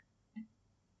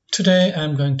Today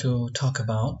I'm going to talk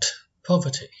about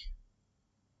poverty.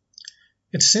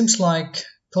 It seems like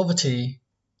poverty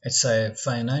is a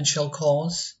financial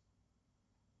cause.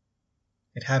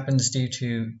 It happens due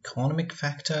to economic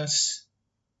factors.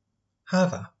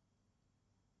 However,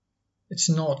 it's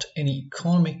not any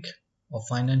economic or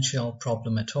financial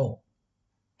problem at all.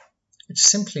 It's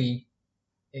simply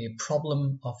a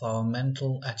problem of our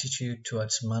mental attitude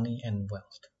towards money and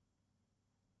wealth.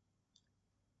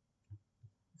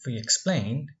 If we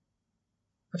explain,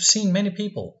 I've seen many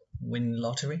people win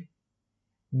lottery,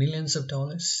 millions of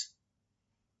dollars,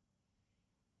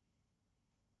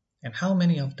 and how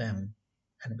many of them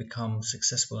had become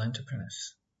successful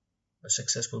entrepreneurs or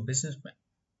successful businessmen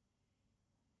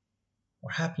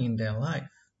or happy in their life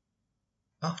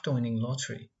after winning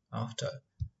lottery after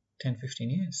 10-15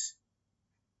 years.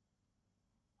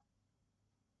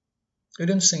 We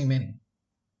don't see many.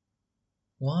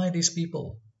 Why these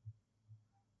people,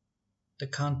 they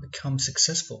can't become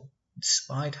successful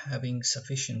despite having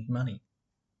sufficient money?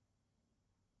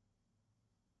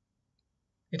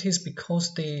 It is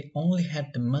because they only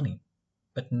had the money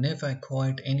but never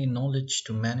acquired any knowledge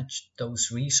to manage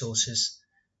those resources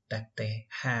that they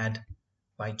had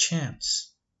by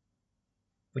chance,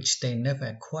 which they never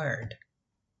acquired.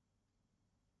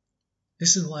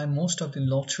 This is why most of the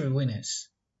lottery winners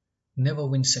never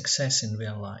win success in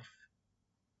real life,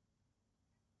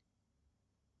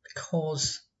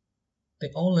 because they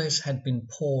always had been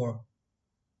poor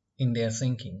in their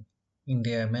thinking, in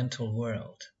their mental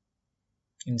world.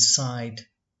 Inside,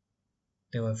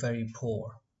 they were very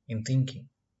poor in thinking.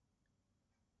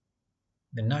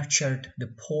 They nurtured the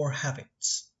poor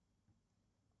habits.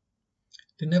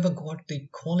 They never got the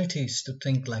qualities to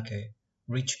think like a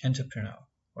rich entrepreneur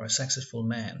or a successful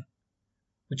man,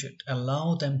 which would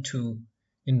allow them to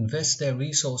invest their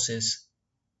resources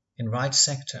in right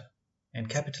sector and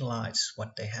capitalize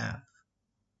what they have.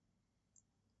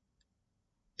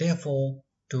 Therefore,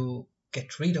 to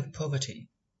get rid of poverty,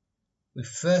 we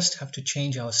first have to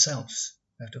change ourselves.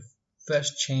 We have to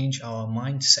first change our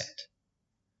mindset.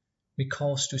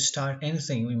 Because to start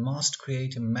anything, we must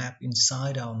create a map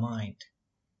inside our mind.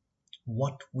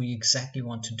 What we exactly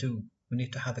want to do. We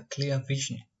need to have a clear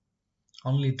vision.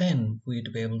 Only then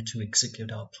we'd be able to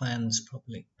execute our plans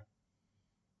properly.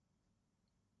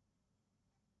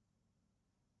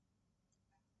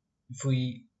 If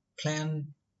we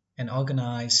plan and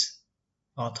organize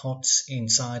our thoughts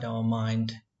inside our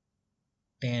mind,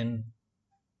 then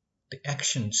the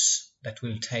actions that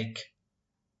we'll take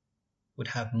would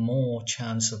have more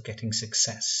chance of getting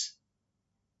success.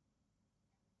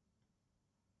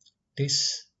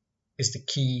 This is the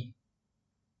key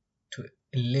to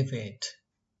alleviate,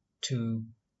 to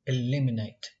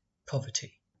eliminate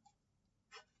poverty.